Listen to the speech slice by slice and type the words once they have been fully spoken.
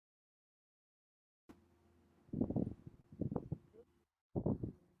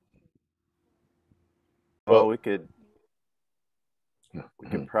Well, Well, we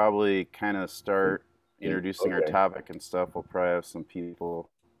could probably kind of start introducing our okay, topic and stuff. We'll probably have some people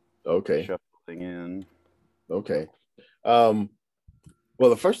okay, shuffling in. okay. Um, well,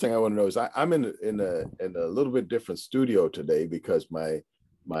 the first thing I want to know is I'm in a little bit different studio today because my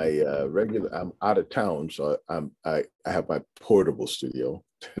regular I'm out of town, so I have my portable studio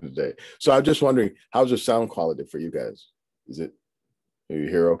today. So I'm just wondering, how's the sound quality for you guys? Is it are you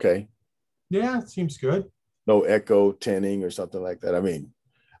here okay? Yeah, it seems good. No echo, tinning, or something like that. I mean,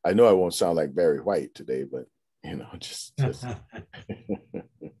 I know I won't sound like Barry White today, but just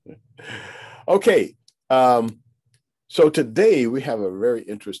okay. So today we have a very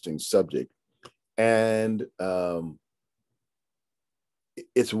interesting subject, and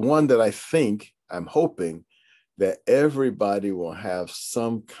it's one that I'm hoping that everybody will have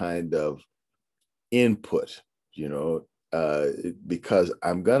some kind of input, because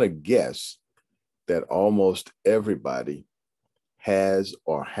I'm gonna guess that almost everybody has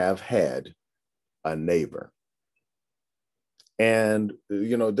or have had a neighbor. And,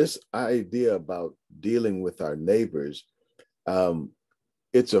 this idea about dealing with our neighbors,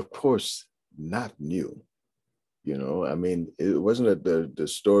 it's of course not new. I mean, it wasn't it the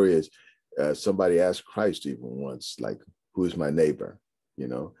story is somebody asked Christ even once, like, who's my neighbor?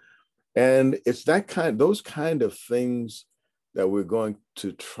 And it's those kind of things that we're going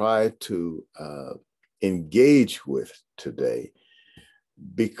to try to engage with today,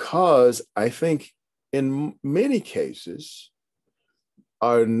 because I think in many cases,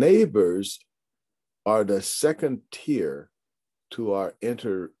 our neighbors are the second tier to our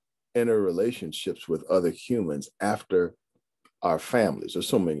interrelationships with other humans after our families,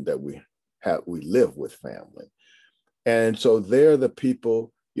 assuming that we live with family. And so they're the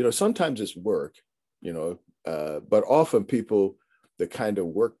people, sometimes it's work, but often people, the kind of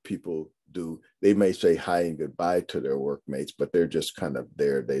work people do, they may say hi and goodbye to their workmates, but they're just kind of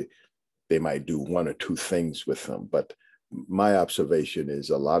there. They might do one or two things with them. But my observation is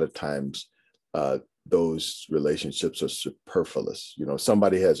a lot of times those relationships are superfluous.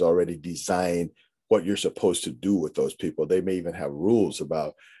 Somebody has already designed what you're supposed to do with those people. They may even have rules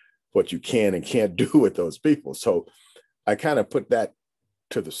about what you can and can't do with those people. So I kind of put that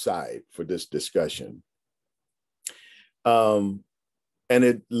to the side for this discussion. And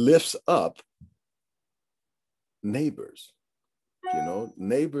it lifts up neighbors.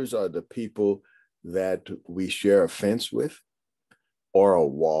 Neighbors are the people that we share a fence with or a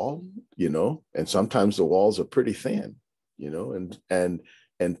wall, and sometimes the walls are pretty thin,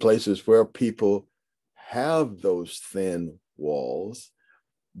 and places where people have those thin walls,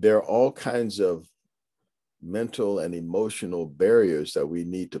 there are all kinds of mental and emotional barriers that we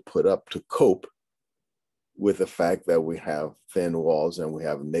need to put up to cope with the fact that we have thin walls and we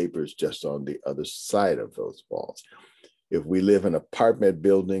have neighbors just on the other side of those walls. If we live in apartment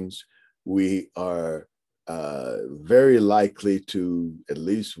buildings, we are very likely to at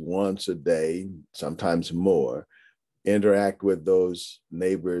least once a day, sometimes more, interact with those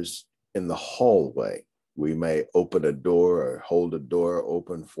neighbors in the hallway. We may open a door or hold a door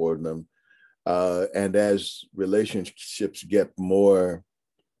open for them. And as relationships get more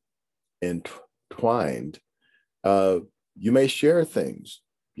entwined, you may share things.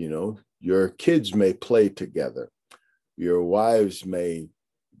 Your kids may play together. Your wives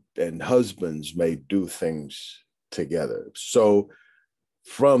and husbands may do things together. So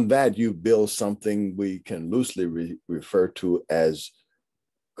from that, you build something we can loosely refer to as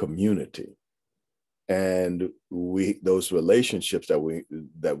community. And those relationships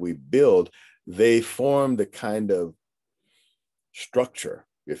that we build, they form the kind of structure,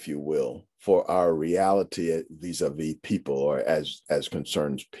 if you will, for our reality vis-a-vis people, or as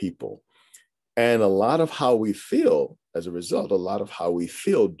concerns people. And a lot of how we feel as a result, a lot of how we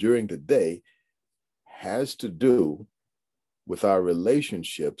feel during the day has to do with our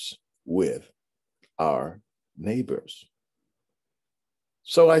relationships with our neighbors.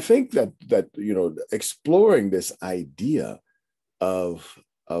 So I think that exploring this idea of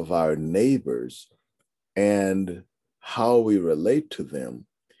our neighbors and how we relate to them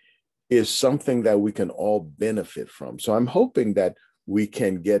is something that we can all benefit from. So I'm hoping that we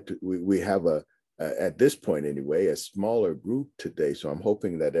have at this point anyway, a smaller group today. So I'm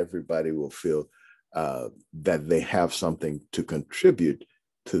hoping that everybody will feel that they have something to contribute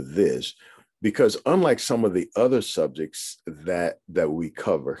to this, because unlike some of the other subjects that we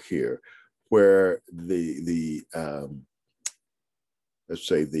cover here, where the let's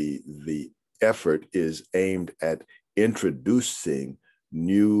say the effort is aimed at introducing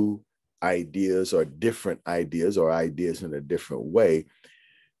new ideas or different ideas or ideas in a different way,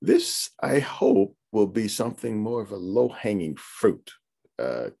 this, I hope, will be something more of a low-hanging fruit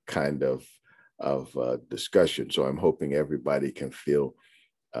kind of discussion. So I'm hoping everybody can feel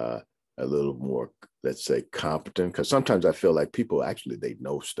a little more, let's say, competent, because sometimes I feel like people actually, they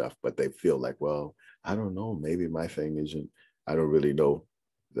know stuff, but they feel like, well, I don't know, maybe my thing isn't, I don't really know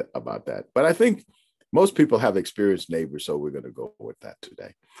about that. But I think most people have experienced neighbors, so we're going to go with that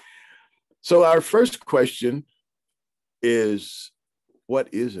today. So our first question is,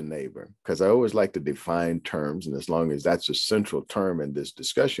 what is a neighbor? Because I always like to define terms, and as long as that's a central term in this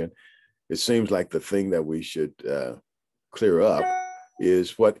discussion, it seems like the thing that we should clear up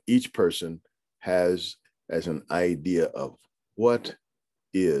is what each person has as an idea of what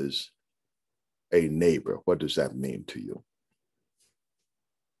is a neighbor. What does that mean to you?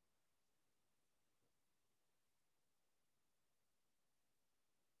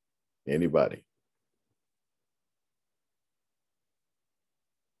 Anybody?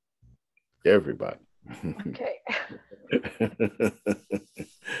 Everybody. Okay.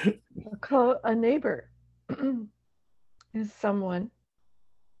 I'll call a neighbor is someone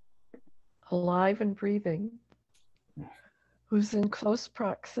alive and breathing who's in close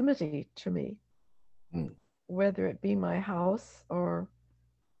proximity to me, whether it be my house or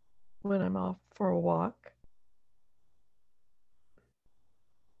when I'm off for a walk.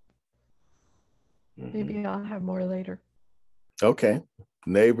 Maybe I'll have more later. Okay.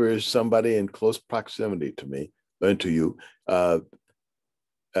 Neighbor is somebody in close proximity to me and to you,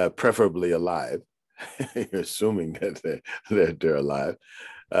 preferably alive. You're assuming that they're alive.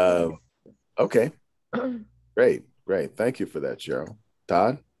 Okay. Great. Thank you for that, Cheryl.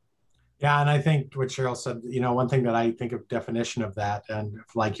 Todd? Yeah, and I think what Cheryl said, one thing that I think of definition of that, and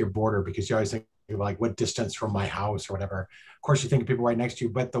like your border, because you always think of like what distance from my house or whatever. Of course, you think of people right next to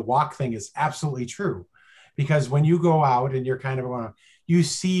you, but the walk thing is absolutely true. Because when you go out and you're kind of you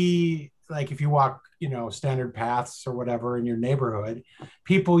see, like if you walk, standard paths or whatever in your neighborhood,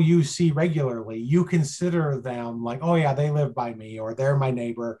 people you see regularly, you consider them like, oh yeah, they live by me, or they're my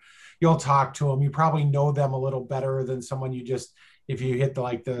neighbor. You'll talk to them. You probably know them a little better than someone you just, if you hit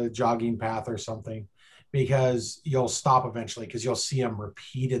the jogging path or something, because you'll stop eventually because you'll see them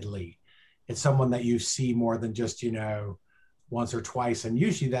repeatedly. It's someone that you see more than just, once or twice. And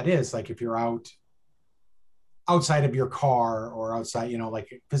usually that is like if you're outside of your car or outside,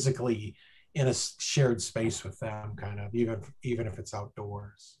 like physically in a shared space with them, kind of, even if it's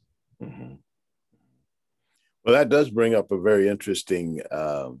outdoors. Mm-hmm. Well, that does bring up a very interesting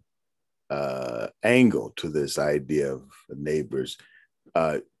angle to this idea of neighbors.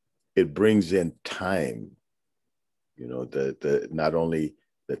 It brings in time, the not only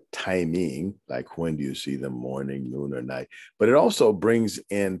the timing, like when do you see them, morning, noon, or night, but it also brings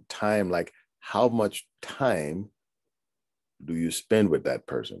in time, like how much time do you spend with that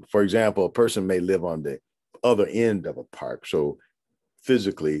person? For example, a person may live on the other end of a park, so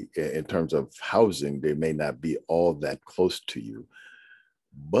physically, in terms of housing, they may not be all that close to you.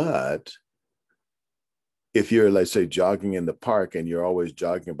 But if you're, let's say, jogging in the park and you're always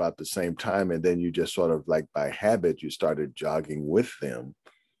jogging about the same time, and then you just sort of like by habit, you started jogging with them,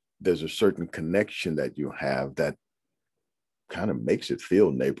 there's a certain connection that you have that kind of makes it feel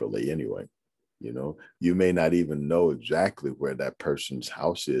neighborly anyway. You may not even know exactly where that person's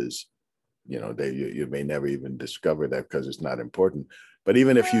house is. You may never even discover that because it's not important. But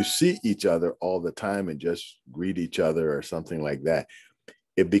even if you see each other all the time and just greet each other or something like that,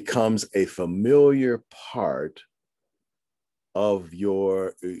 it becomes a familiar part of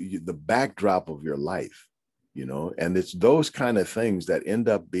the backdrop of your life, and it's those kind of things that end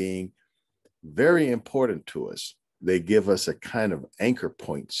up being very important to us. They give us a kind of anchor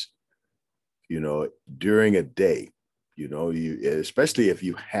points, during a day, especially if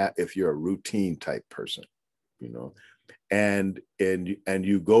you're a routine type person, and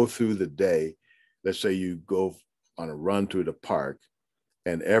you go through the day. Let's say you go on a run through the park,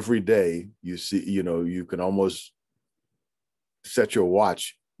 and every day you see, you can almost set your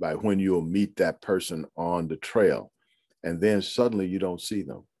watch by when you'll meet that person on the trail. And then suddenly you don't see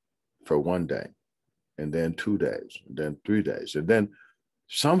them for one day, and then 2 days, and then 3 days. And then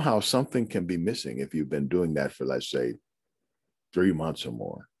somehow something can be missing if you've been doing that for, let's say, 3 months or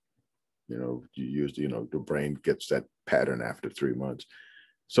more. The brain gets that pattern after 3 months.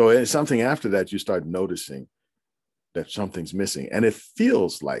 So it's something after that, you start noticing that something's missing. And it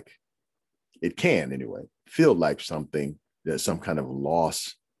feels like, it can anyway, feel like something, there's some kind of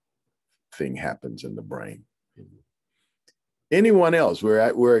loss thing happens in the brain. Anyone else?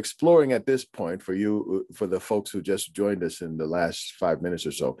 We're exploring at this point, for the folks who just joined us in the last 5 minutes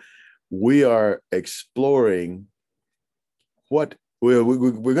or so, we are exploring what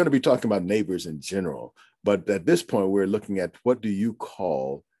we're going to be talking about neighbors in general, but at this point, we're looking at what do you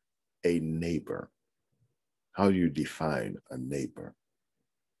call a neighbor? How do you define a neighbor?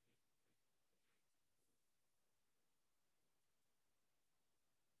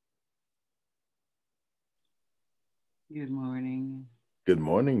 Good morning. Good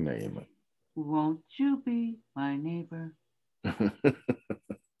morning, Naima. Won't you be my neighbor?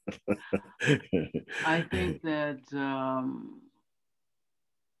 I think that's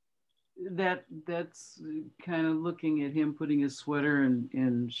kind of looking at him putting his sweater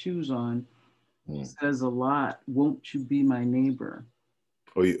and shoes on says a lot. Won't you be my neighbor?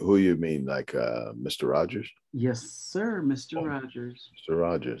 Who you mean, like Mr. Rogers? Yes, sir, Mr. Rogers. Mr.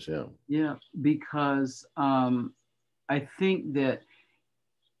 Rogers, yeah. Yeah, because I think that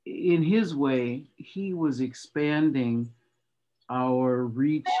in his way, he was expanding our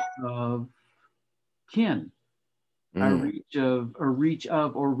reach of kin, our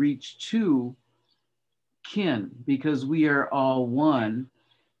reach to kin, because we are all one.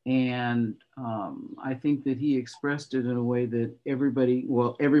 And I think that he expressed it in a way that everybody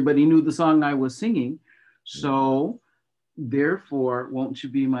knew the song I was singing. So therefore, won't you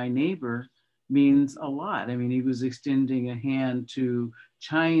be my neighbor means a lot. I mean, he was extending a hand to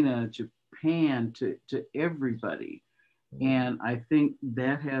China, Japan, to everybody. And I think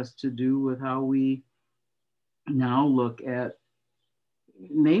that has to do with how we now look at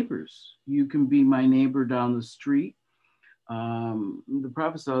neighbors. You can be my neighbor down the street. The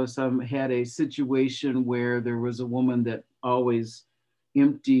Prophet ﷺ had a situation where there was a woman that always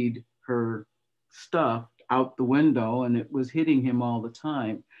emptied her stuff out the window, and it was hitting him all the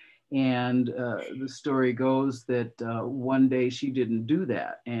time. And the story goes that one day she didn't do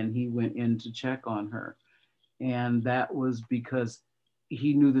that, and he went in to check on her. And that was because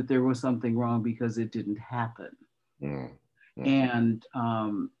he knew that there was something wrong because it didn't happen. And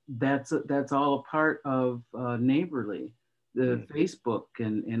that's all a part of neighborly. The Facebook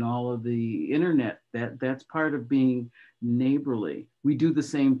and all of the internet, that's part of being neighborly. We do the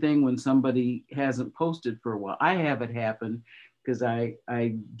same thing when somebody hasn't posted for a while. I have it happen because I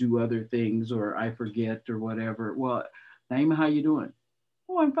do other things or I forget or whatever. Well, Naima, how you doing?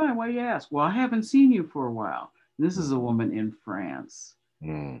 Oh, I'm fine. Why do you ask? Well, I haven't seen you for a while. And this is a woman in France.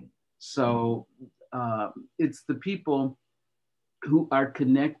 So it's the people who are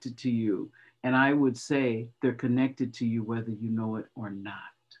connected to you. And I would say they're connected to you whether you know it or not.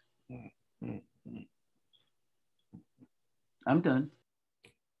 I'm done.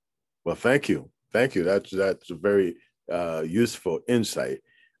 Well, thank you. Thank you. That's a very useful insight.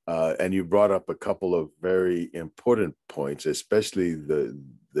 And you brought up a couple of very important points, especially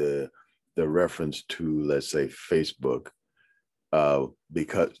the reference to, let's say, Facebook,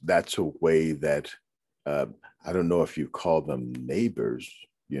 because that's a way that I don't know if you call them neighbors,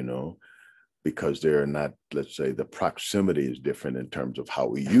 because they're not, let's say, the proximity is different in terms of how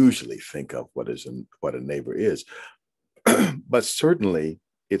we usually think of what a neighbor is. But certainly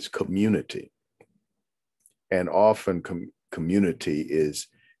it's community. And often community is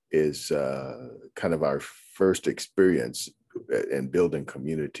kind of our first experience in building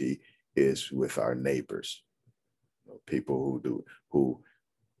community is with our neighbors, people who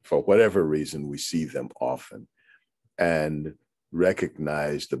for whatever reason we see them often and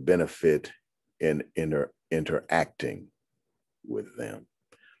recognize the benefit in interacting with them.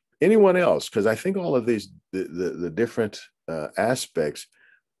 Anyone else? Because I think all of these the different aspects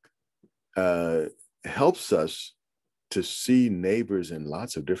helps us to see neighbors in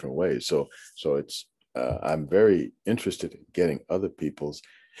lots of different ways. So it's I'm very interested in getting other people's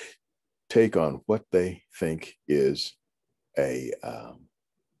take on what they think is a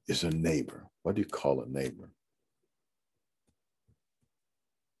neighbor. What do you call a neighbor?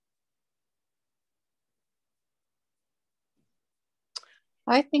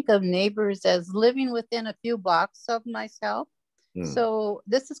 I think of neighbors as living within a few blocks of myself. So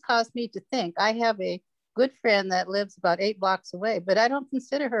this has caused me to think. I have a good friend that lives about 8 blocks away, but I don't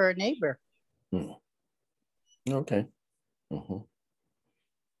consider her a neighbor. Okay.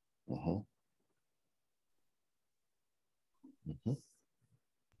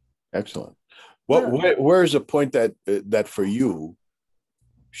 Excellent. Where's the point that for you,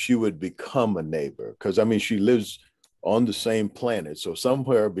 she would become a neighbor? Because I mean, she lives on the same planet. So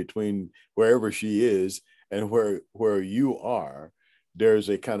somewhere between wherever she is and where you are, there's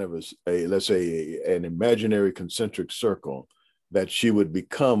a kind of a let's say an imaginary concentric circle that she would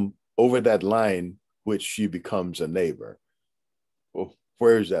become over that line, which she becomes a neighbor. Well,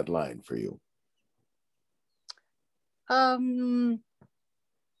 where's that line for you?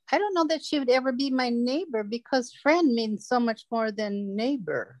 I don't know that she would ever be my neighbor because friend means so much more than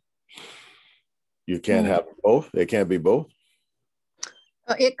neighbor. You can't have both? It can't be both?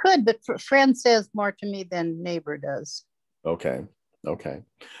 It could, but friend says more to me than neighbor does. Okay. Okay.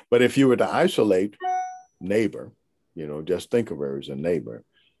 But if you were to isolate neighbor, you know, just think of her as a neighbor.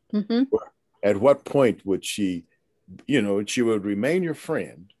 Mm-hmm. At what point would she, you know, she would remain your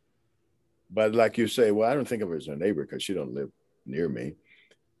friend, but like you say, well, I don't think of her as a neighbor because she don't live near me.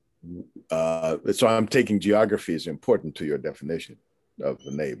 So I'm taking geography is important to your definition of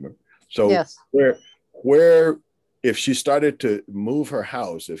a neighbor. So yes. where, if she started to move her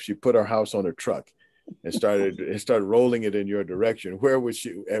house, if she put her house on a truck and started rolling it in your direction, where would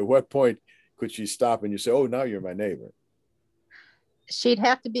she, at what point could she stop and you say, oh, now you're my neighbor? She'd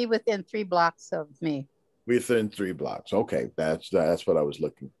have to be within 3 blocks of me. Within 3 blocks. Okay. That's what I was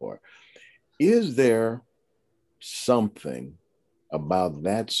looking for. Is there something about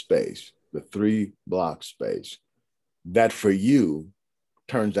that space, the 3 block space, that for you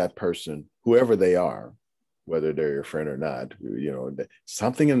turns that person, whoever they are, whether they're your friend or not, you know,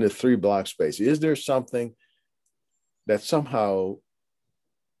 something in the 3 block space? Is there something that somehow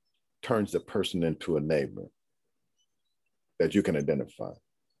turns the person into a neighbor that you can identify?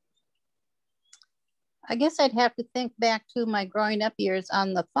 I guess I'd have to think back to my growing up years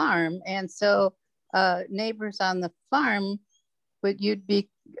on the farm. And so neighbors on the farm, you'd be,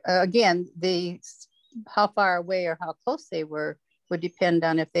 again, how far away or how close they were would depend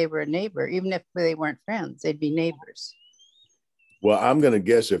on if they were a neighbor. Even if they weren't friends, they'd be neighbors. Well, I'm going to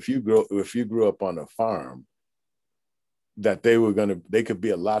guess if you grew up on a farm, that they could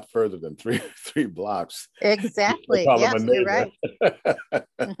be a lot further than three blocks. Exactly. Yes, you're right.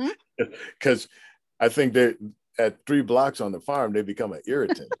 Because I think that at 3 blocks on the farm, they become an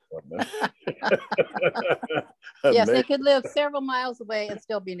irritant. Yes, they could live several miles away and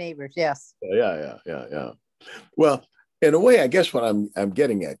still be neighbors. Yes. Yeah. Well, in a way, I guess what I'm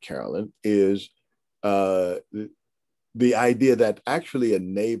getting at, Carolyn, is the idea that actually a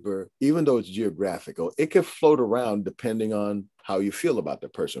neighbor, even though it's geographical, it could float around depending on how you feel about the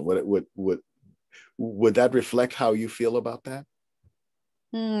person. Would that reflect how you feel about that?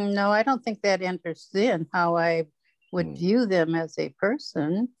 No, I don't think that enters in how I would view them as a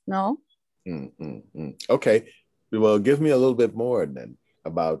person. No. Okay. Well, give me a little bit more then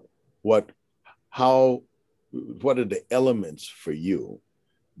about what are the elements for you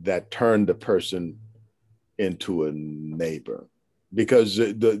that turn the person into a neighbor? Because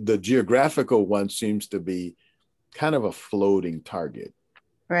the geographical one seems to be kind of a floating target.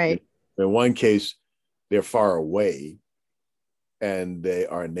 Right. In one case, they're far away and they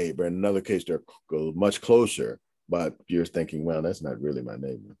are a neighbor. In another case, they're much closer, but you're thinking, well, that's not really my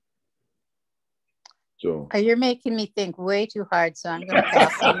neighbor. So you're making me think way too hard, so I'm going to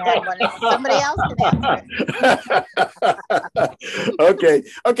pass on that one. Somebody else can answer.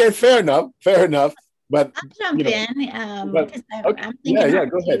 Okay, fair enough. But I'll jump in. I'm thinking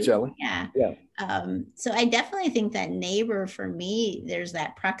go ahead, Shelley. Yeah. So I definitely think that neighbor, for me, there's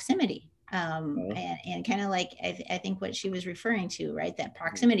that proximity. And kind of like I think what she was referring to, right? That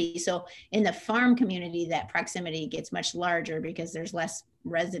proximity. So in the farm community, that proximity gets much larger because there's less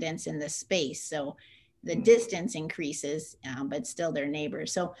residents in the space. So the distance increases, but still they're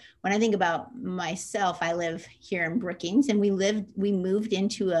neighbors. So when I think about myself, I live here in Brookings, and we moved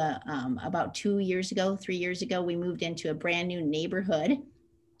into about 3 years ago, we moved into a brand new neighborhood,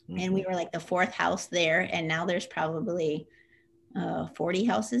 and we were like the 4th house there. And now there's probably 40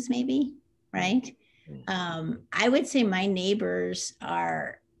 houses maybe, right? I would say my neighbors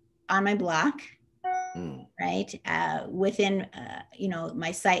are on my block, right? Within,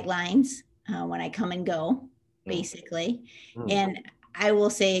 my sight lines. When I come and go, basically. And I will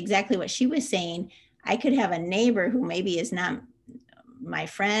say exactly what she was saying. I could have a neighbor who maybe is not my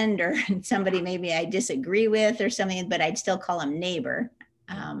friend or somebody maybe I disagree with or something, but I'd still call him neighbor.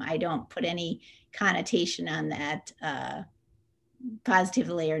 I don't put any connotation on that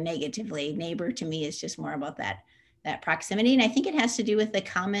positively or negatively. Neighbor to me is just more about that proximity. And I think it has to do with the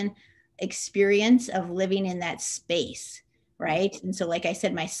common experience of living in that space. Right. And so, like I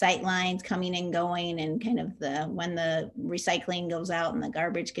said, my sight lines coming and going, and kind of when the recycling goes out and the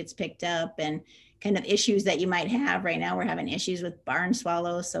garbage gets picked up, and kind of issues that you might have. Right now, we're having issues with barn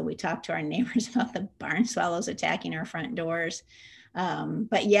swallows. So we talk to our neighbors about the barn swallows attacking our front doors.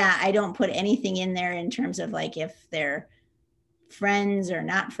 But yeah, I don't put anything in there in terms of like if they're friends or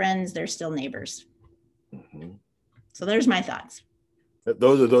not friends, they're still neighbors. So there's my thoughts.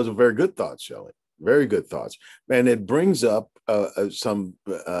 Those are very good thoughts, Shelley. Very good thoughts. And it brings up some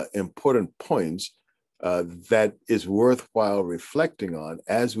important points that is worthwhile reflecting on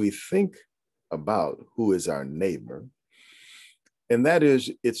as we think about who is our neighbor. And that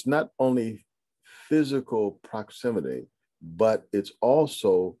is, it's not only physical proximity, but it's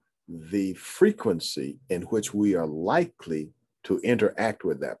also the frequency in which we are likely to interact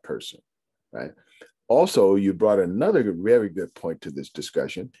with that person, right? Also, you brought another very good point to this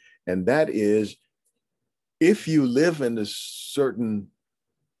discussion, and that is, if you live in a certain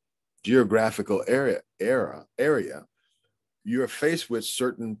geographical area, you're faced with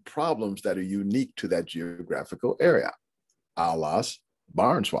certain problems that are unique to that geographical area, a la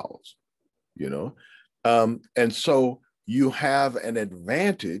barn swallows, you know? And so you have an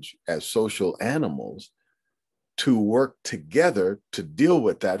advantage as social animals to work together to deal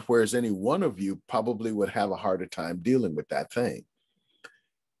with that, whereas any one of you probably would have a harder time dealing with that thing.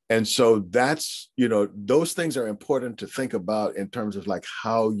 And so that's, you know, those things are important to think about in terms of like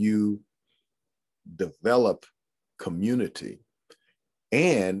how you develop community.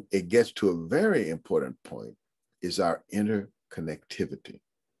 And it gets to a very important point, is our interconnectivity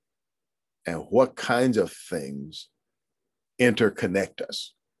and what kinds of things interconnect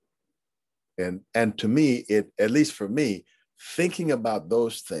us. And to me, at least for me, thinking about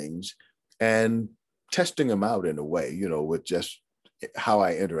those things and testing them out in a way, you know, with just how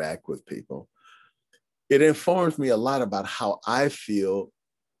I interact with people, it informs me a lot about how I feel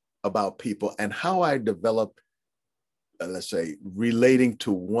about people and how I develop, let's say, relating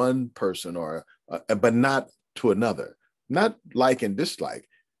to one person or, but not to another, not like and dislike,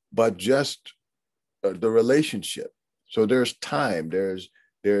 but just the relationship. So there's time, there's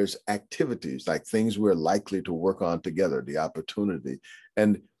activities, like things we're likely to work on together, the opportunity.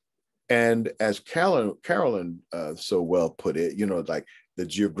 And as Carolyn so well put it, you know, like the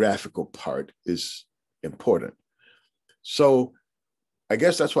geographical part is important. So I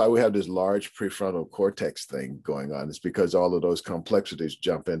guess that's why we have this large prefrontal cortex thing going on. It's because all of those complexities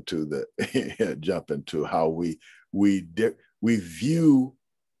jump into how we view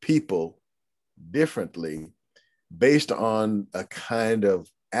people differently based on a kind of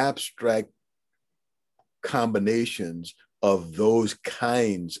abstract combinations of those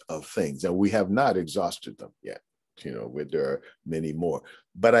kinds of things. And we have not exhausted them yet, you know, there are many more.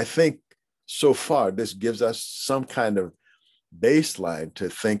 But I think so far, this gives us some kind of baseline to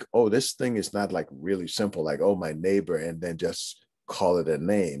think, oh, this thing is not like really simple, like, oh, my neighbor, and then just call it a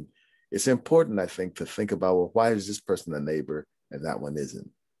name. It's important, I think, to think about, well, why is this person a neighbor and that one isn't?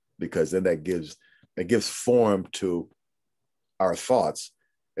 Because then that gives form to our thoughts,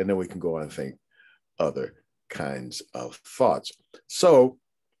 and then we can go on and think other kinds of thoughts. So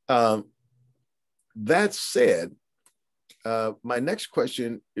that said, my next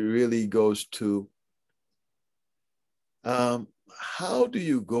question really goes to how do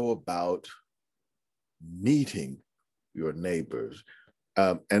you go about meeting your neighbors?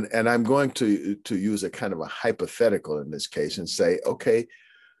 And I'm going to use a kind of a hypothetical in this case and say, okay,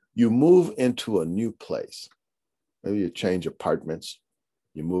 you move into a new place. Maybe you change apartments,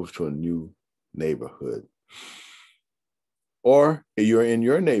 you move to a new neighborhood. Or you're in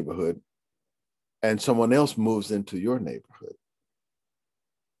your neighborhood and someone else moves into your neighborhood.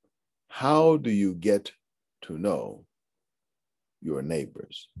 How do you get to know your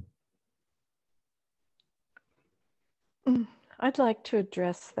neighbors? I'd like to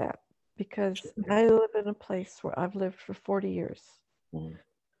address that because I live in a place where I've lived for 40 years. Mm.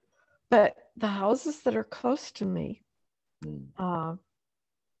 But the houses that are close to me,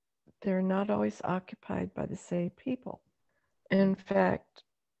 they're not always occupied by the same people. In fact,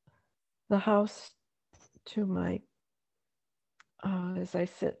 the house to my, as I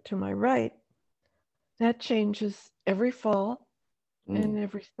sit to my right, that changes every fall and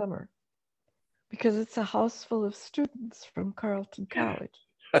every summer because it's a house full of students from Carleton College.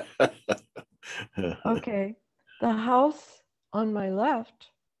 Okay, the house on my left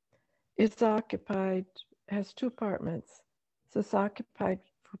is occupied, has 2 apartments. So it's occupied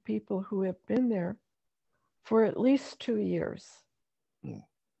for people who have been there for at least 2 years.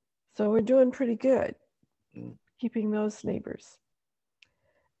 So we're doing pretty good keeping those neighbors.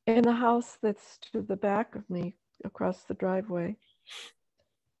 And the house that's to the back of me across the driveway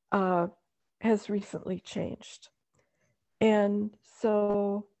has recently changed. And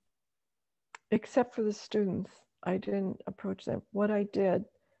so, except for the students, I didn't approach them. What I did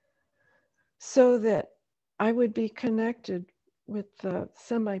so that I would be connected with the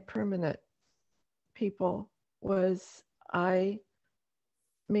semi-permanent people was I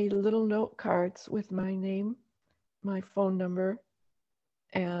made little note cards with my name, my phone number,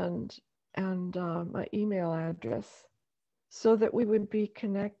 and my email address so that we would be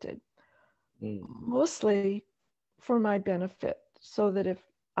connected. mostly for my benefit, so that if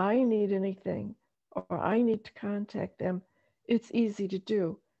I need anything or I need to contact them, it's easy to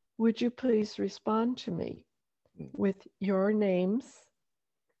do. Would you please respond to me with your names?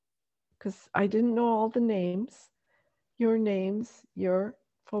 Because I didn't know all the names, your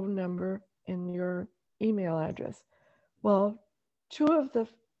phone number, and your email address. Well, two of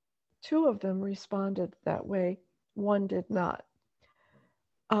them responded that way. One did not.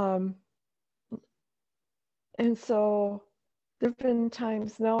 And so there have been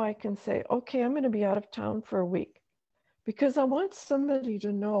times now I can say, okay, I'm going to be out of town for a week because I want somebody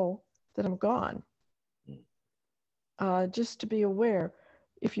to know that I'm gone. Just to be aware.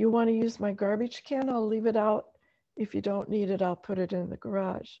 If you want to use my garbage can, I'll leave it out. If you don't need it, I'll put it in the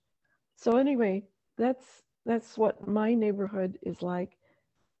garage. So anyway, that's what my neighborhood is like.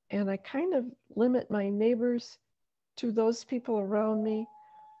 And I kind of limit my neighbors to those people around me,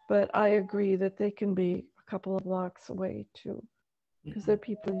 but I agree that they can be a couple of blocks away too, because they're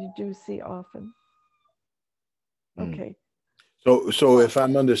people you do see often. Okay. So if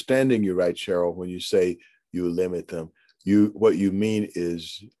I'm understanding you right, Cheryl, when you say you limit them, what you mean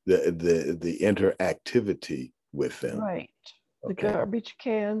is the interactivity with them. Right. The Okay. garbage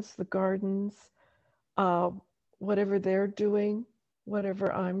cans, the gardens, whatever they're doing,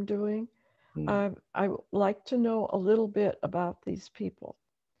 whatever I'm doing. I like to know a little bit about these people.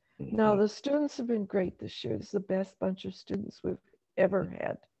 Now, the students have been great this year. It's the best bunch of students we've ever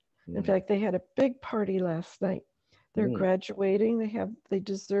had. In fact, they had a big party last night. They're graduating. They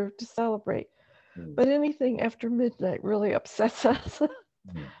deserve to celebrate. But anything after midnight really upsets us.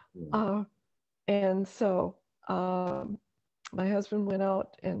 And so my husband went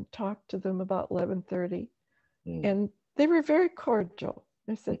out and talked to them about 11:30, and they were very cordial.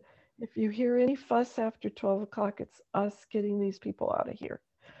 I said, if you hear any fuss after 12 o'clock, it's us getting these people out of here.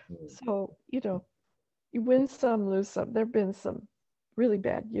 So, you win some, lose some. There have been some really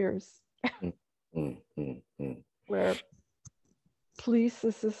bad years where police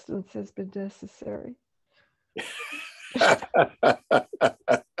assistance has been necessary.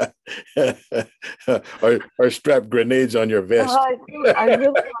 or strap grenades on your vest. I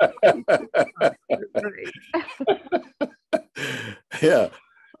really Yeah.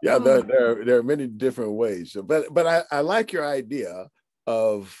 There are many different ways. But I like your idea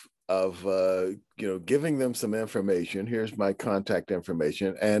of giving them some information. Here's my contact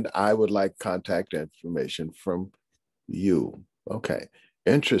information, and I would like contact information from you. Okay.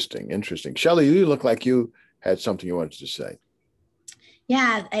 Interesting. Shelley, you look like you had something you wanted to say.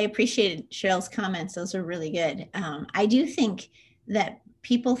 Yeah, I appreciated Cheryl's comments. Those are really good. I do think that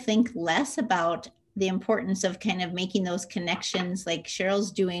people think less about the importance of kind of making those connections like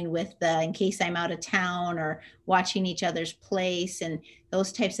Cheryl's doing with in case I'm out of town, or watching each other's place and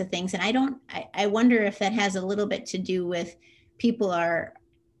those types of things. And I wonder if that has a little bit to do with people are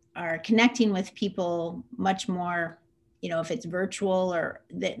connecting with people much more, if it's virtual, or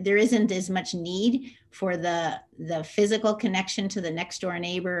there isn't as much need for the physical connection to the next door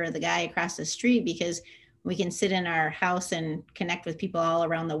neighbor or the guy across the street, because we can sit in our house and connect with people all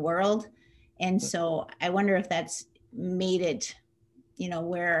around the world. And so I wonder if that's made it,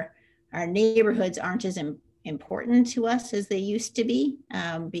 where our neighborhoods aren't as important to us as they used to be,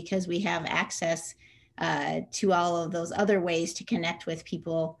 because we have access to all of those other ways to connect with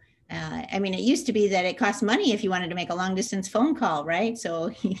people. It used to be that it cost money if you wanted to make a long distance phone call, right?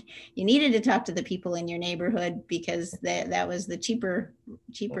 So you needed to talk to the people in your neighborhood because that was the cheaper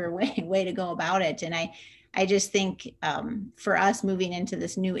way to go about it. And I just think for us moving into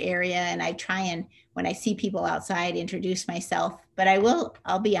this new area, and I try and, when I see people outside, introduce myself, but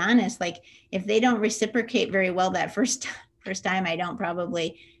I'll be honest, like if they don't reciprocate very well that first time, I don't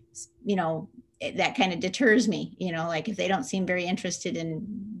probably, that kind of deters me, like if they don't seem very interested in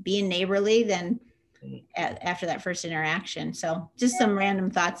being neighborly, then after that first interaction. So just some random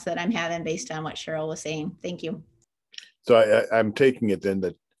thoughts that I'm having based on what Cheryl was saying. Thank you. So I'm taking it then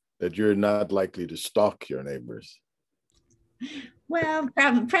that you're not likely to stalk your neighbors. Well,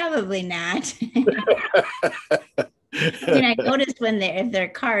 probably not. I noticed if their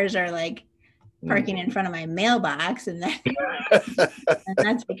cars are like parking in front of my mailbox, and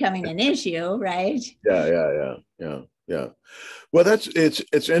that's becoming an issue, right? Yeah. Well,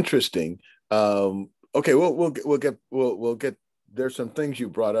 it's interesting. Okay, we'll get. There's some things you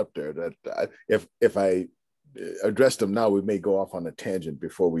brought up there that if I address them now, we may go off on a tangent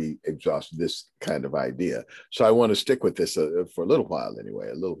before we exhaust this kind of idea. So I want to stick with this for a little while anyway,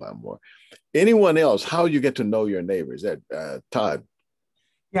 a little while more. Anyone else? How you get to know your neighbors? That Todd?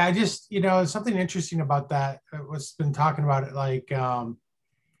 Yeah, I just something interesting about that. What's been talking about it, like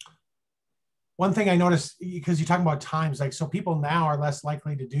one thing I noticed, because you're talking about times, like, so people now are less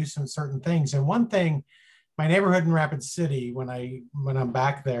likely to do some certain things. And one thing, my neighborhood in Rapid City, when I'm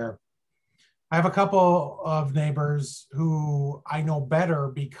back there, I have a couple of neighbors who I know better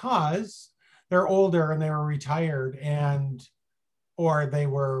because they're older and they were retired, and or they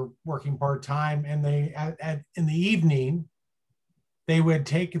were working part-time, and they in the evening they would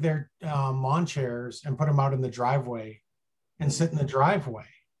take their lawn chairs and put them out in the driveway and sit in the driveway.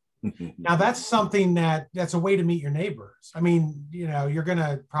 Now that's something that's a way to meet your neighbors. I mean, you know, you're going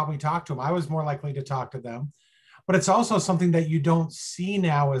to probably talk to them. I was more likely to talk to them, but it's also something that you don't see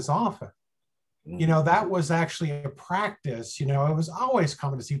now as often. You know, that was actually a practice. You know, it was always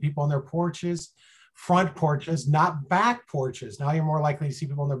common to see people on their porches, front porches, not back porches. Now you're more likely to see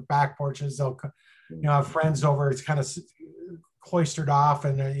people on their back porches. They'll, you know, have friends over. It's kind of cloistered off,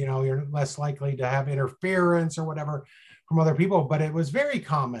 and you know, you're less likely to have interference or whatever from other people. But it was very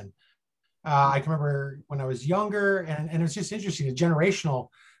common. I can remember when I was younger, and it's just interesting. The generational.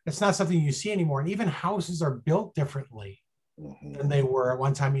 It's not something you see anymore, and even houses are built differently than they were at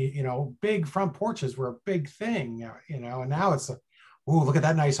one time. You know, big front porches were a big thing. You know, and now it's oh, look at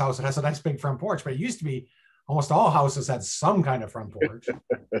that nice house. It has a nice big front porch. But it used to be almost all houses had some kind of front porch.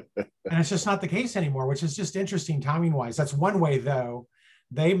 And it's just not the case anymore, which is just interesting timing wise. That's one way, though.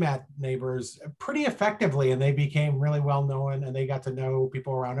 They met neighbors pretty effectively, and they became really well known, and they got to know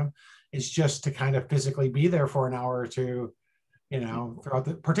people around them. It's just to kind of physically be there for an hour or two, you know, throughout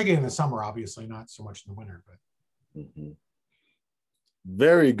particularly in the summer, obviously, not so much in the winter. But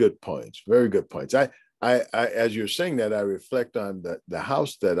very good points. Very good points. I as you're saying that, I reflect on the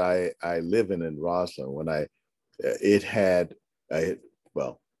house that I live in Roslyn. When I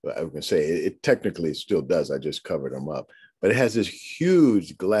was going to say it technically still does. I just covered them up, but it has this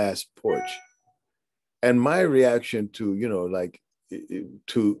huge glass porch. And my reaction to, you know, like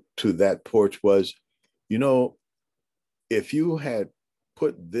to that porch was, you know, if you had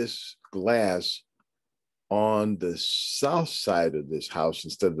put this glass on the south side of this house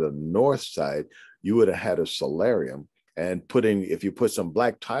instead of the north side, you would have had a solarium. And if you put some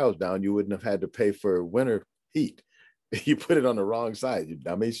black tiles down, you wouldn't have had to pay for winter heat. You put it on the wrong side, you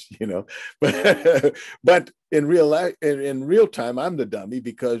dummies, you know. But in real time, I'm the dummy,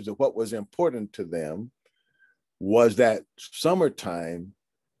 because what was important to them was that summertime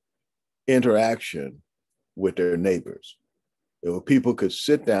interaction with their neighbors. People could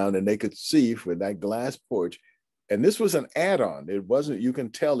sit down and they could see for that glass porch. And this was an add-on. It wasn't, you can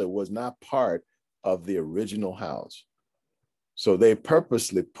tell it was not part of the original house. So they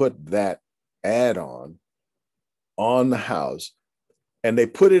purposely put that add-on the house, and they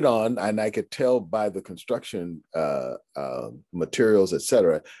put it on, and I could tell by the construction materials,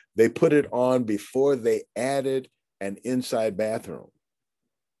 etc. They put it on before they added an inside bathroom.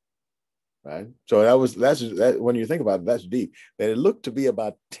 Right. So that's when you think about it, that's deep. That it looked to be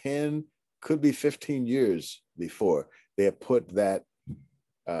about 10, could be 15 years before they had put that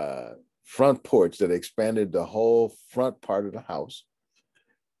front porch that expanded the whole front part of the house.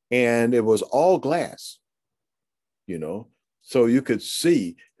 And it was all glass, you know, so you could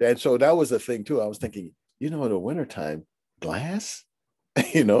see. And so that was the thing too. I was thinking, you know, in the wintertime, glass,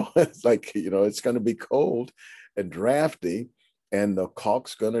 you know, it's like, you know, it's going to be cold and drafty, and the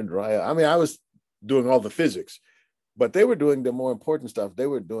caulk's going to dry. I mean, I was doing all the physics, but they were doing the more important stuff. They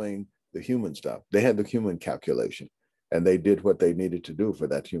were doing the human stuff. They had the human calculation, and they did what they needed to do for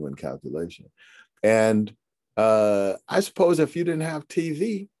that human calculation. And I suppose if you didn't have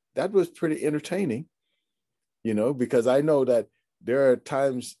TV, that was pretty entertaining, you know, because I know that there are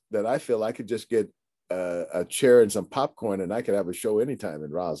times that I feel I could just get a chair and some popcorn, and I could have a show anytime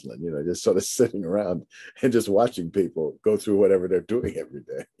in Roslyn, you know, just sort of sitting around and just watching people go through whatever they're doing every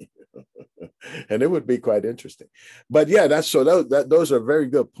day. And it would be quite interesting. But yeah, those are very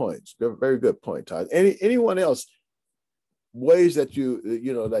good points. They're very good point, Todd. Anyone else, ways that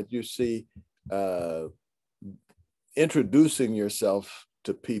you see introducing yourself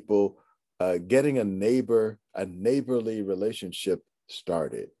to people, getting a neighborly relationship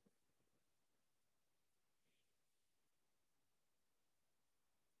started?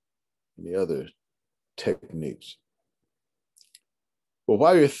 Any other techniques? Well,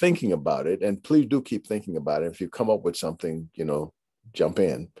 while you're thinking about it, and please do keep thinking about it, if you come up with something, you know, jump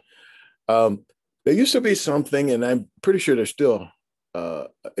in. There used to be something, and I'm pretty sure there still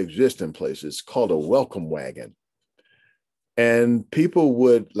exist in places, called a welcome wagon. And people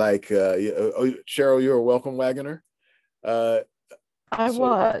would like, Cheryl, you're a welcome wagoner? I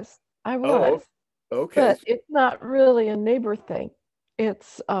was. Oh, okay. But it's not really a neighbor thing.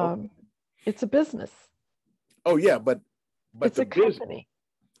 It's it's a business. Oh yeah, but it's a company.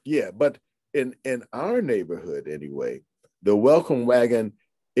 Yeah, but in our neighborhood anyway, the welcome wagon,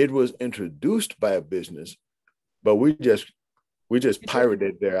 it was introduced by a business, but we just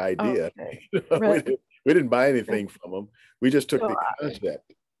pirated their idea. Okay. Right. we didn't buy anything from them. We just took the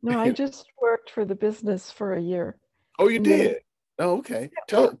concept. No, I just worked for the business for a year. Oh, you did? Oh, okay.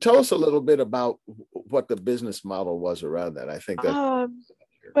 Tell us a little bit about what the business model was around that. I think that's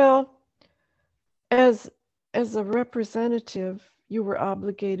well, as a representative, you were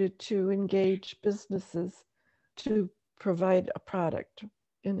obligated to engage businesses to provide a product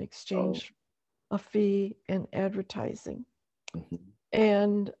in exchange a fee and advertising.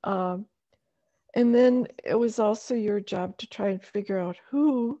 And then it was also your job to try and figure out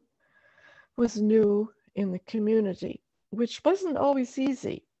who was new in the community, which wasn't always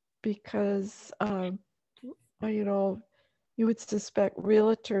easy because, you know, you would suspect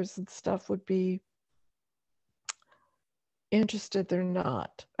realtors and stuff would be interested. They're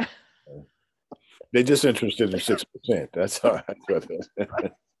not. They're just interested in 6%. That's all right.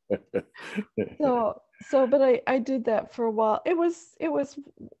 But I did that for a while. It was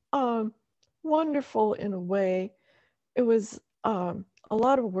wonderful in a way. It was a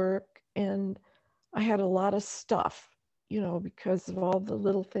lot of work, and I had a lot of stuff, you know, because of all the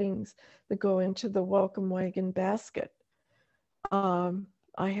little things that go into the welcome wagon basket. I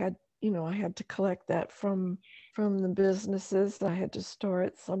had to collect that from the businesses. I had to store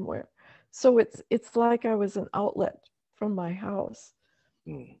it somewhere. So it's like I was an outlet from my house.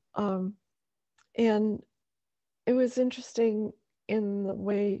 And it was interesting in the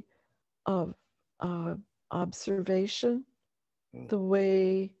way of observation, the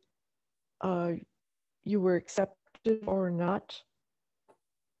way you were accepted or not.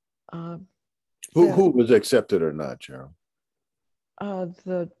 Who was accepted or not, Cheryl?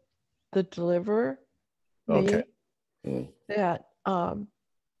 The deliverer. Okay. That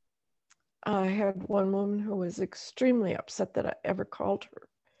I had one woman who was extremely upset that I ever called her.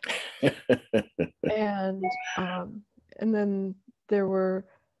 And then there were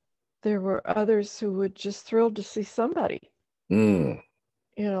others who were just thrilled to see somebody, you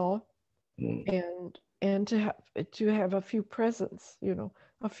know, and to have a few presents, you know,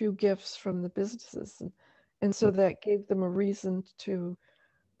 a few gifts from the businesses, and so that gave them a reason to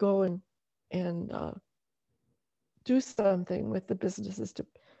go and do something with the businesses to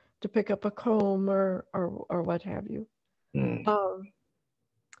pick up a comb or what have you.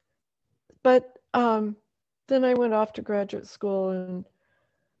 But then I went off to graduate school, and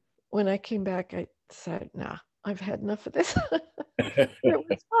when I came back, I said, nah, I've had enough of this. It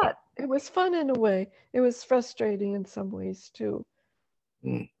was fun. It was fun in a way. It was frustrating in some ways too.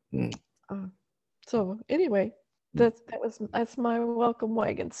 So anyway, that's my welcome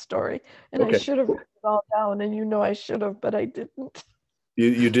wagon story. And I should have written it all down, and you know I should have, but I didn't.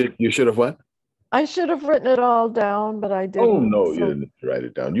 You did? You should have what? I should have written it all down, but I didn't. Oh no, you didn't write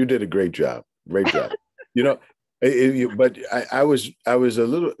it down. You did a great job. Great job. You know, but I was a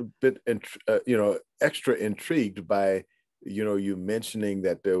little bit, you know, extra intrigued by, you know, you mentioning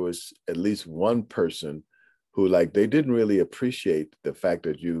that there was at least one person who, like, they didn't really appreciate the fact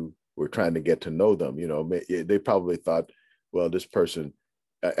that you were trying to get to know them. You know, they probably thought, well, this person,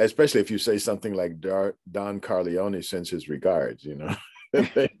 especially if you say something like Don Carleone sends his regards, you know.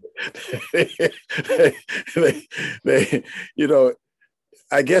 they, you know,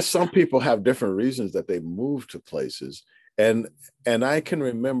 I guess some people have different reasons that they move to places. And I can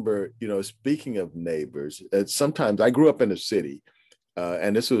remember, you know, speaking of neighbors, sometimes I grew up in a city,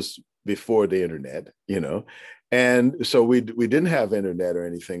 and this was before the internet, you know, and so we didn't have internet or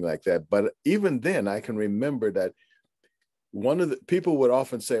anything like that. But even then, I can remember that one of the people would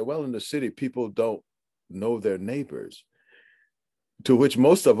often say, well, in the city, people don't know their neighbors. To which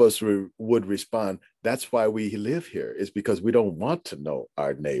most of us would respond, that's why we live here, is because we don't want to know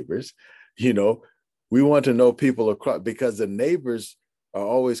our neighbors. You know, we want to know people across, because the neighbors are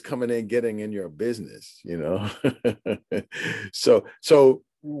always coming in, getting in your business, you know. So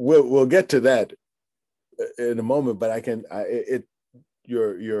we'll get to that in a moment, but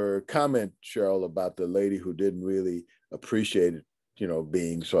your comment, Cheryl, about the lady who didn't really appreciate it, you know,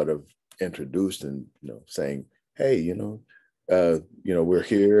 being sort of introduced and, you know, saying, hey, you know, we're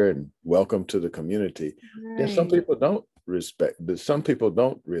here and welcome to the community. Right. And some people don't respect, but some people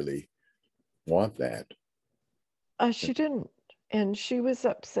don't really want that. She didn't. And she was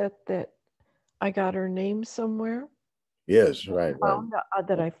upset that I got her name somewhere. Yes, right.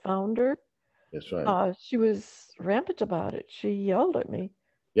 That I found her. That's right. She was rampant about it. She yelled at me.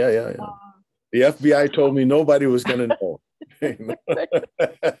 Yeah. The FBI told me nobody was going to know.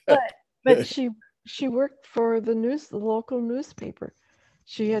 but she worked for the local newspaper.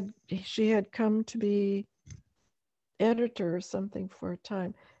 she had come to be editor or something for a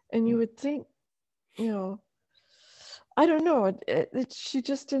time, and you would think, I don't know, she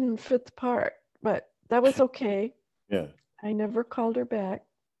just didn't fit the part, but that was okay. Yeah. I never called her back.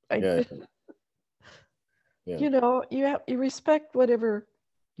 Yeah. You respect whatever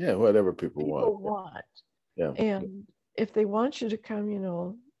whatever people want. want. Yeah. And if they want you to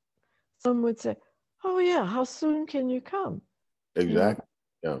come, some would say, oh yeah, how soon can you come? Exactly.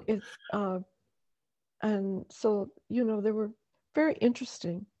 Yeah. And so, they were very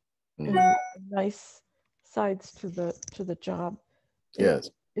interesting Mm-hmm. and nice sides to the job. Yes.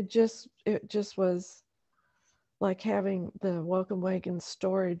 It just was like having the welcome wagon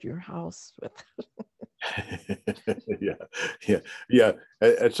stored at your house with. yeah.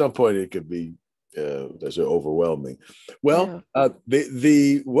 At some point, it could be that's overwhelming. Well,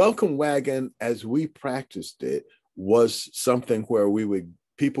 the welcome wagon, as we practiced it, was something where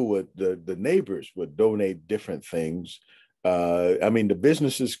the neighbors would donate different things. I mean, the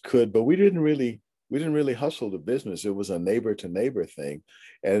businesses could, but we didn't really hustle the business. It was a neighbor to neighbor thing.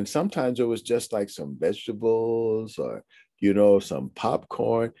 And sometimes it was just like some vegetables or, some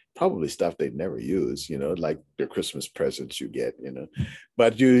popcorn, probably stuff they'd never use, like the Christmas presents you get,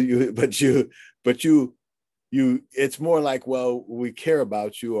 but it's more like, well, we care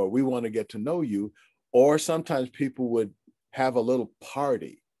about you, or we want to get to know you. Or sometimes people would have a little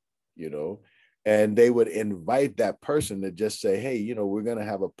party, and they would invite that person to just say, hey, we're going to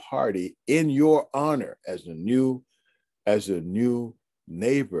have a party in your honor as a new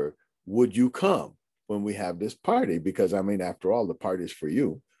neighbor. Would you come when we have this party? Because I mean, after all, the party's for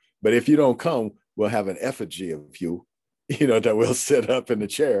you. But if you don't come, we'll have an effigy of you, that we'll sit up in the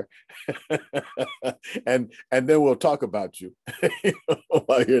chair and then we'll talk about you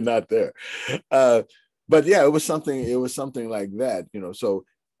while you're not there. But yeah, it was something like that, So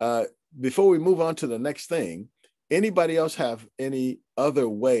before we move on to the next thing, anybody else have any other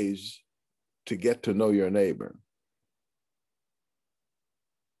ways to get to know your neighbor?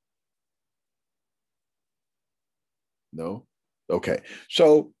 No? Okay.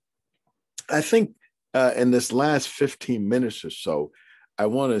 So I think in this last 15 minutes or so, I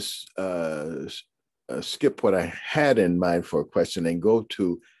want to skip what I had in mind for a question and go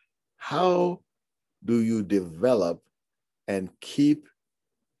to, how do you develop and keep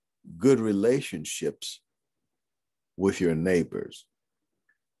good relationships with your neighbors?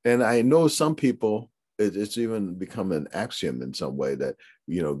 And I know some people, it's even become an axiom in some way that,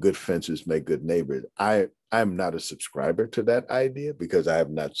 good fences make good neighbors. I'm not a subscriber to that idea because I have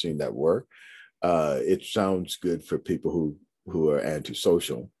not seen that work. It sounds good for people who are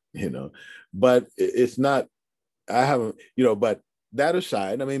antisocial, but it's not, I haven't, but that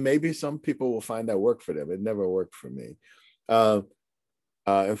aside, I mean, maybe some people will find that work for them. It never worked for me.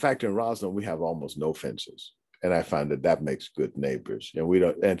 In fact, in Roslyn, we have almost no fences. And I find that makes good neighbors.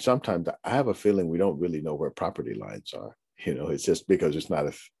 And sometimes I have a feeling we don't really know where property lines are. It's just because it's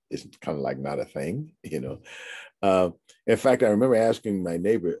kind of like not a thing, In fact, I remember asking my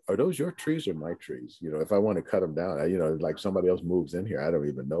neighbor, are those your trees or my trees? If I want to cut them down, like somebody else moves in here, I don't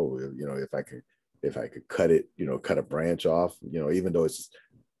even know, if I could cut it, cut a branch off, even though it's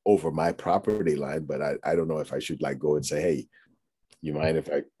over my property line, but I don't know if I should like go and say, hey, you mind if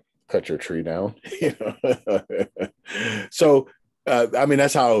I cut your tree down? So, I mean,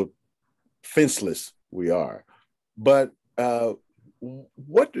 that's how fenceless we are. But what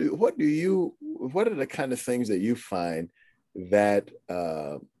are the kind of things that you find that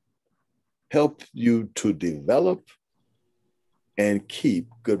help you to develop and keep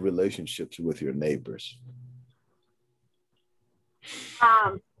good relationships with your neighbors?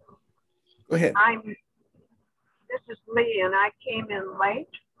 Go ahead. This is Lee, and I came in late,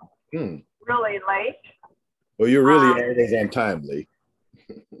 really late. Well, you're really always on time, Lee.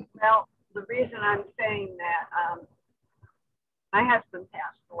 Well, the reason I'm saying that, my husband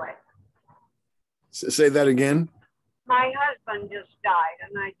passed away. Say that again. My husband just died,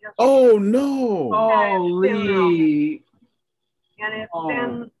 and I just. Oh no! Oh, Lee. And it's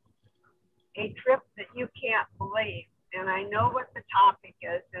been a trip that you can't believe. And I know what the topic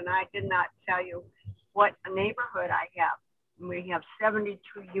is, and I did not tell you what a neighborhood I have. We have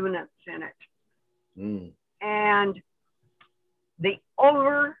 72 units in it. And the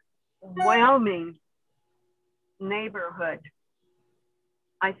overwhelming neighborhood,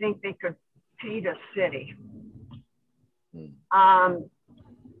 I think they could feed a city. The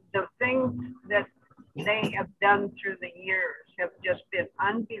things that they have done through the years have just been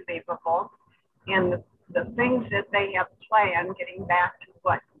unbelievable. And the things that they have planned, getting back to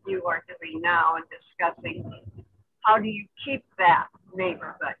what you are doing now and discussing, how do you keep that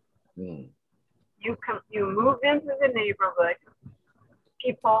neighborhood. Mm. You move into the neighborhood,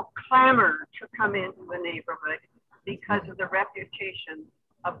 people clamor to come into the neighborhood because of the reputation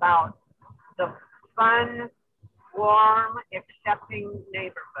about the fun, warm, accepting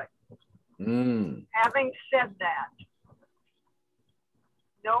neighborhood. Mm. Having said that,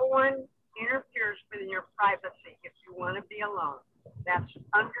 no one interferes with your privacy if you want to be alone. That's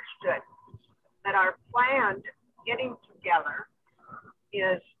understood. That our planned getting together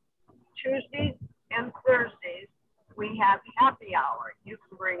is Tuesdays and Thursdays. We have happy hour. You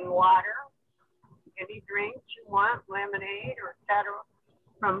can bring water, any drinks you want, lemonade or etc.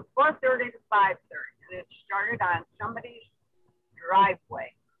 from 4:30 to 5:30. And it started on somebody's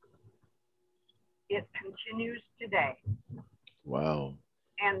driveway. It continues today. Wow.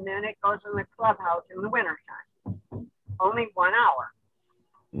 And then it goes in the clubhouse in the wintertime. Only 1 hour.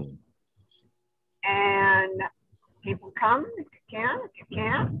 Mm. And people come if you can. If you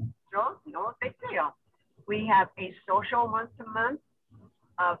can't, so no big deal. We have a social once a month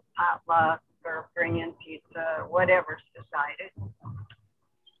of potluck or bring in pizza or whatever's decided.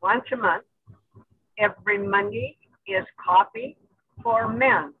 Once a month. Every Monday is coffee for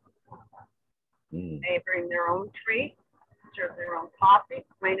men. Mm. They bring their own treat, serve their own coffee,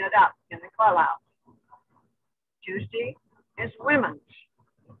 clean it up in the clubhouse. Tuesday is women's.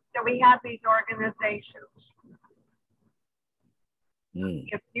 So we have these organizations. Mm.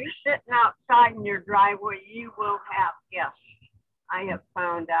 If you're sitting outside in your driveway, you will have guests. I have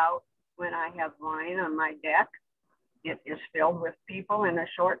found out when I have wine on my deck, it is filled with people in a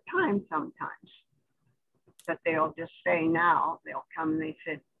short time sometimes. But they'll just say now, they'll come and they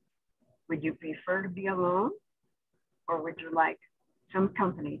said, would you prefer to be alone? Or would you like some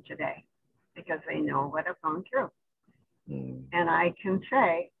company today? Because they know what I've gone through. Mm. And I can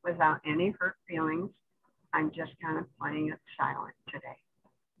say without any hurt feelings, I'm just kind of playing it silent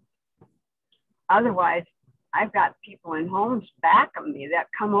today. Otherwise, I've got people in homes back of me that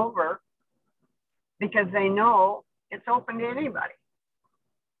come over because they know it's open to anybody.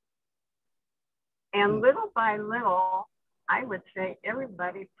 And little by little, I would say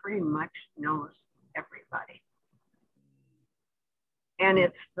everybody pretty much knows everybody. And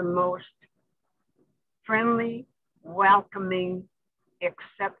it's the most friendly, welcoming,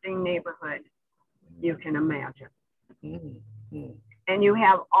 accepting neighborhood you can imagine. Mm-hmm. And you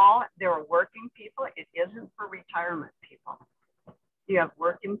have all, there are working people. It isn't for retirement people. You have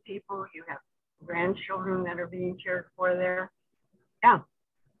working people, you have grandchildren that are being cared for there. Yeah,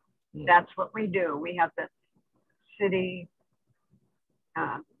 that's what we do. We have the city,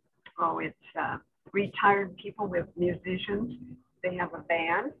 retired people with musicians. They have a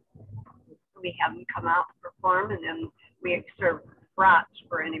band. We have them come out and perform, and then we serve brats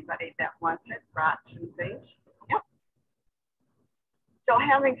for anybody that wants it, brats and things. Yep. So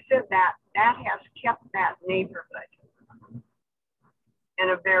having said that, that has kept that neighborhood in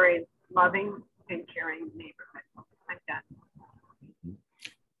a very loving and caring neighborhood like that.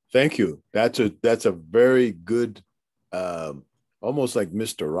 Thank you. That's a very good, almost like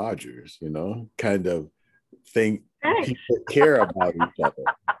Mr. Rogers, kind of thing. Thanks. People care about each other.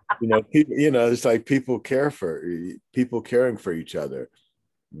 It's like people caring for each other.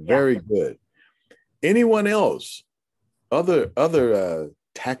 Very good. Anyone else? Other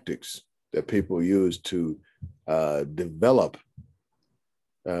tactics that people use to develop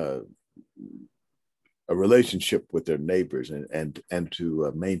a relationship with their neighbors and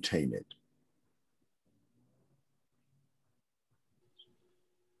to maintain it.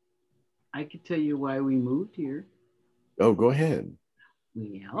 I could tell you why we moved here. Oh, go ahead.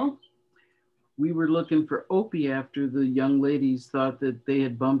 Well, we were looking for Opie after the young ladies thought that they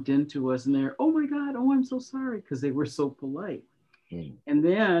had bumped into us and they're, oh my God, oh, I'm so sorry, because they were so polite. Mm. And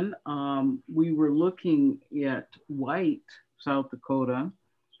then we were looking at White, South Dakota.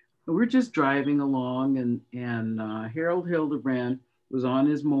 We're just driving along and Harold Hildebrand was on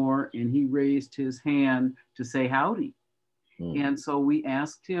his mower and he raised his hand to say howdy. Mm. And so we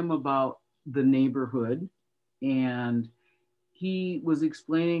asked him about the neighborhood and he was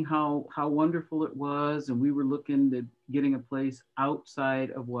explaining how wonderful it was. And we were looking at getting a place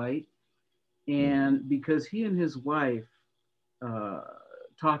outside of White. And because he and his wife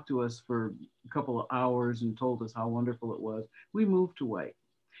talked to us for a couple of hours and told us how wonderful it was, we moved to White.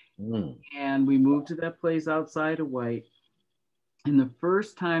 Mm. And we moved to that place outside of White. And the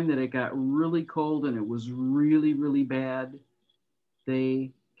first time that it got really cold and it was really, really bad,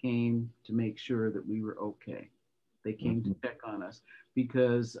 they came to make sure that we were okay. They came to check on us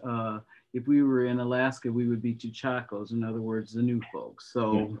because if we were in Alaska, we would be Chachacos, in other words, the new folks.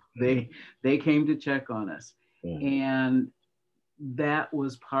 So they came to check on us. And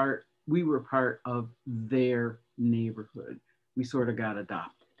we were part of their neighborhood. We sort of got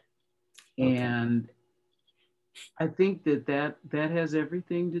adopted. Okay. And I think that has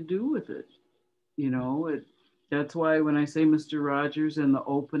everything to do with it. That's why when I say Mr. Rogers and the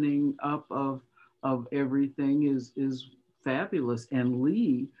opening up of everything is fabulous. And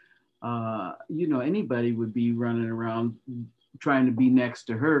Lee, anybody would be running around trying to be next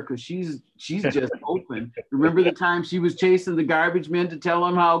to her because she's just open. Remember the time she was chasing the garbage men to tell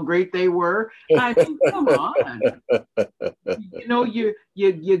them how great they were? I mean, come on.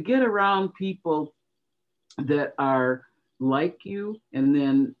 You get around people that are like you, and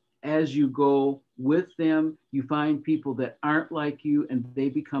then as you go with them, you find people that aren't like you, and they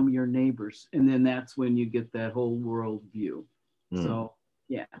become your neighbors, and then that's when you get that whole world view. So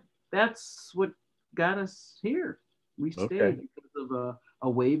yeah, that's what got us here. We stayed because of a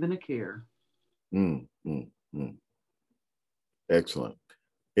wave and a care. Excellent.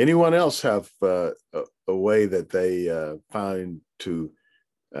 Anyone else have a way that they find to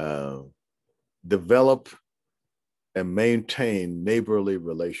develop and maintain neighborly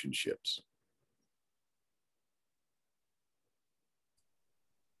relationships?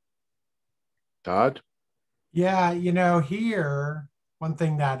 Todd? Yeah, here, one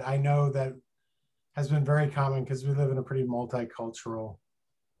thing that I know that has been very common, because we live in a pretty multicultural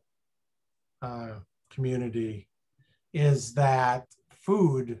community, is that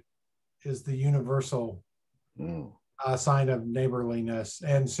food is the universal sign of neighborliness.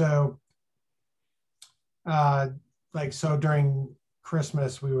 And so, so during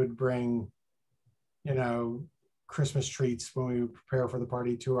Christmas, we would bring, Christmas treats when we prepare for the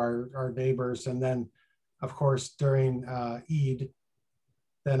party to our neighbors. And then, of course, during Eid,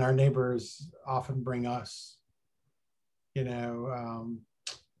 then our neighbors often bring us, Eid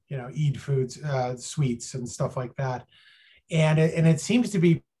foods, sweets and stuff like that. And it seems to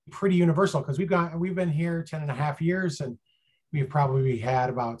be pretty universal, because we've been here 10 and a half years, and we've probably had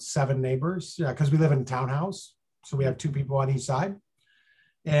about 7 neighbors, because we live in a townhouse. So we have 2 people on each side.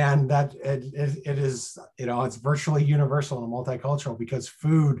 And that it is, it's virtually universal and multicultural, because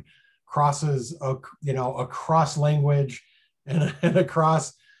food crosses, across language and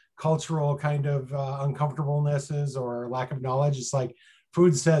across cultural kind of uncomfortablenesses or lack of knowledge. It's like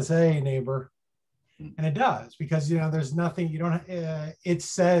food says, "Hey, neighbor." And it does, because, there's nothing, it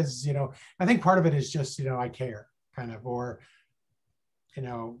says, I think part of it is just, I care, kind of, or,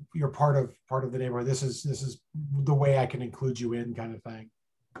 you're part of the neighborhood. This is the way I can include you in, kind of thing.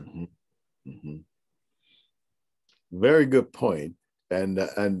 Very good point. And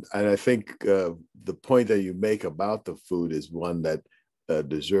I think the point that you make about the food is one that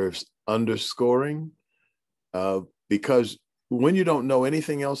deserves underscoring, because when you don't know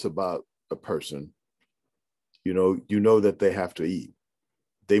anything else about a person, you know that they have to eat.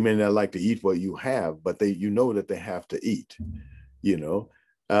 They may not like to eat what you have, but that they have to eat. In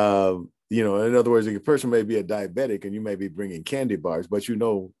other words, a person may be a diabetic and you may be bringing candy bars, but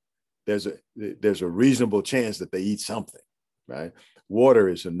there's a reasonable chance that they eat something, right? Water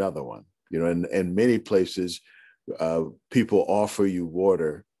is another one. In many places, people offer you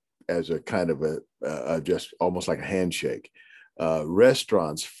water as a kind of a just almost like a handshake.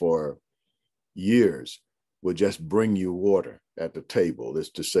 Restaurants for years would just bring you water at the table. It's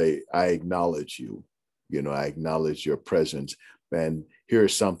to say, I acknowledge you, I acknowledge your presence. And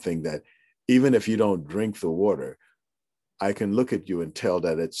here's something that even if you don't drink the water, I can look at you and tell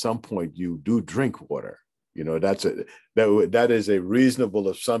that at some point you do drink water. That is a reasonable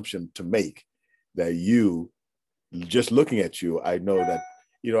assumption to make, that you, just looking at you, I know that,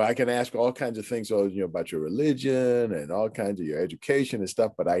 I can ask all kinds of things, about your religion and all kinds of your education and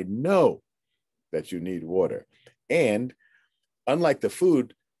stuff, but I know that you need water. And unlike the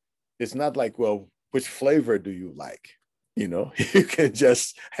food, it's not like, well, which flavor do you like? You can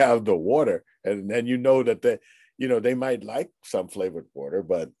just have the water, and then that they might like some flavored water,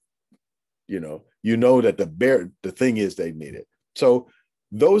 but that the thing is they need it. So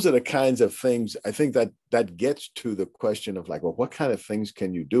those are the kinds of things, I think, that gets to the question of like, well, what kind of things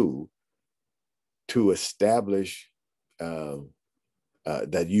can you do to establish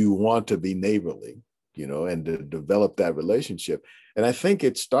that you want to be neighborly, and to develop that relationship. And I think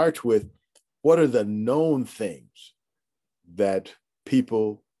it starts with, what are the known things that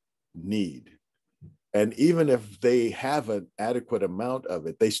people need? And even if they have an adequate amount of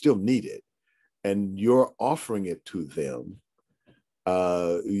it, they still need it. And you're offering it to them.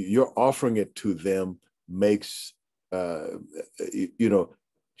 Makes,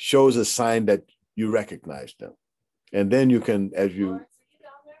 shows a sign that you recognize them. And then you can,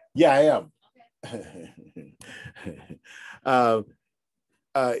 yeah, I am.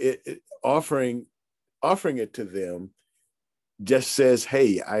 Offering it to them just says,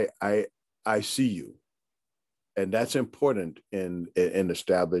 hey, I see you. And that's important in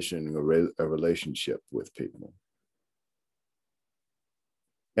establishing a relationship with people.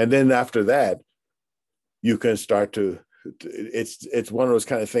 And then after that, you can start to, it's one of those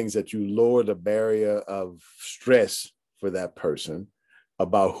kind of things that you lower the barrier of stress for that person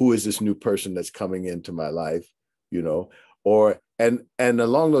about who is this new person that's coming into my life, you know, or, and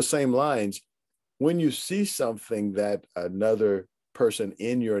along those same lines, when you see something that another person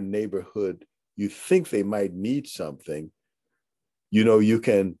in your neighborhood, you think they might need something, you know, you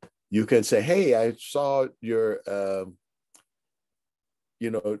can say, hey, I saw your, you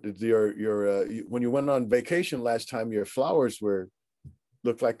know, your when you went on vacation last time, your flowers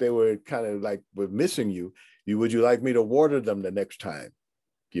looked like they were kind of like were missing you. Would you like me to water them the next time,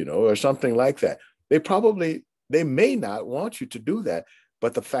 you know, or something like that? They may not want you to do that,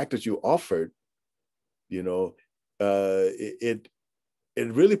 but the fact that you offered, you know, it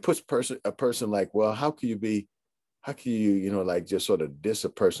really puts a person like, well, how can you, you know, like just sort of diss a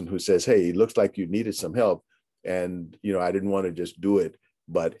person who says, hey, it looks like you needed some help, and, you know, I didn't want to just do it,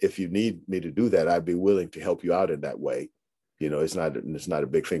 but if you need me to do that, I'd be willing to help you out in that way. You know, it's not a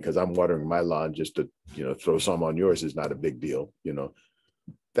big thing, because I'm watering my lawn, just to, you know, throw some on yours is not a big deal. You know,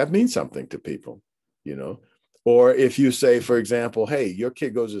 that means something to people, you know. Or if you say, for example, hey, your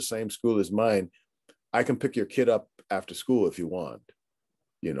kid goes to the same school as mine, I can pick your kid up after school if you want,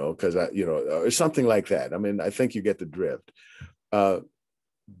 you know, because you know, or something like that. I mean, I think you get the drift.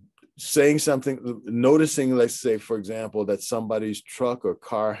 Saying something, noticing, let's say, for example, that somebody's truck or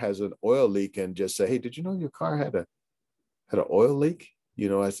car has an oil leak, and just say, hey, did you know your car had an oil leak? You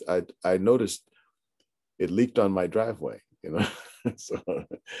know, I noticed it leaked on my driveway, you know. So,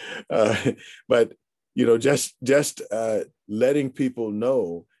 but, you know, just letting people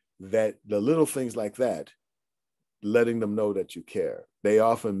know that the little things like that, letting them know that you care, they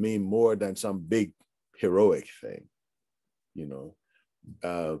often mean more than some big heroic thing, you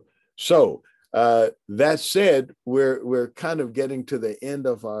know. So that said, we're kind of getting to the end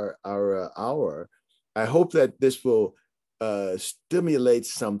of our hour. I hope that this will stimulate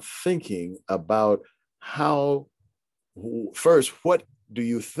some thinking about how, first, what do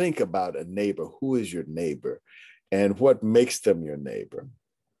you think about a neighbor? Who is your neighbor? And what makes them your neighbor?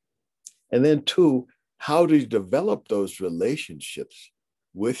 And then two, how do you develop those relationships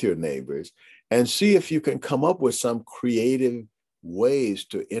with your neighbors, and see if you can come up with some creative ways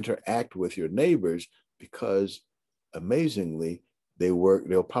to interact with your neighbors, because amazingly,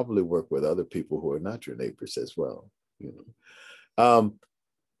 they'll probably work with other people who are not your neighbors as well, you know.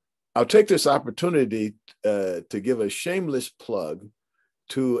 I'll take this opportunity to give a shameless plug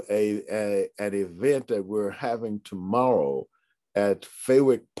to an event that we're having tomorrow at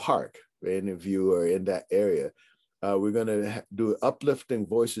Faywick Park. For any of you are in that area, we're going to do Uplifting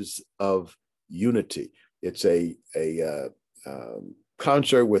Voices of Unity. It's a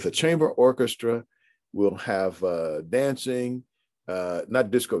concert with a chamber orchestra. We'll have dancing,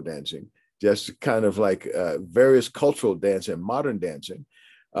 not disco dancing, just kind of like various cultural dancing, modern dancing.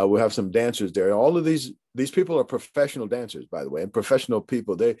 We'll have some dancers there. All of these people are professional dancers, by the way, and professional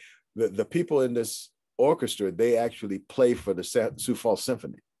people. The people in this orchestra, they actually play for the Sioux Falls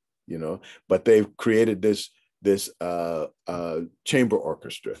Symphony, you know, but they've created this chamber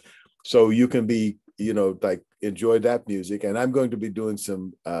orchestra. So you can be, you know, like enjoy that music. And I'm going to be doing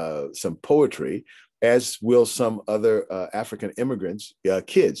some poetry, as will some other African immigrants,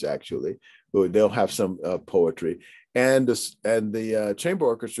 kids actually, who they'll have some poetry. And the chamber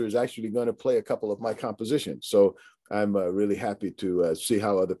orchestra is actually going to play a couple of my compositions. So I'm really happy to see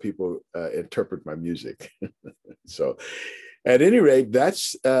how other people interpret my music. So at any rate,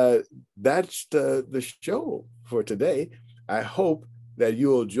 that's the show for today. I hope that you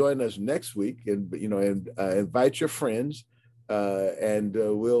will join us next week, and invite your friends, and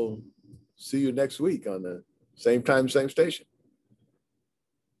we'll see you next week on the same time, same station.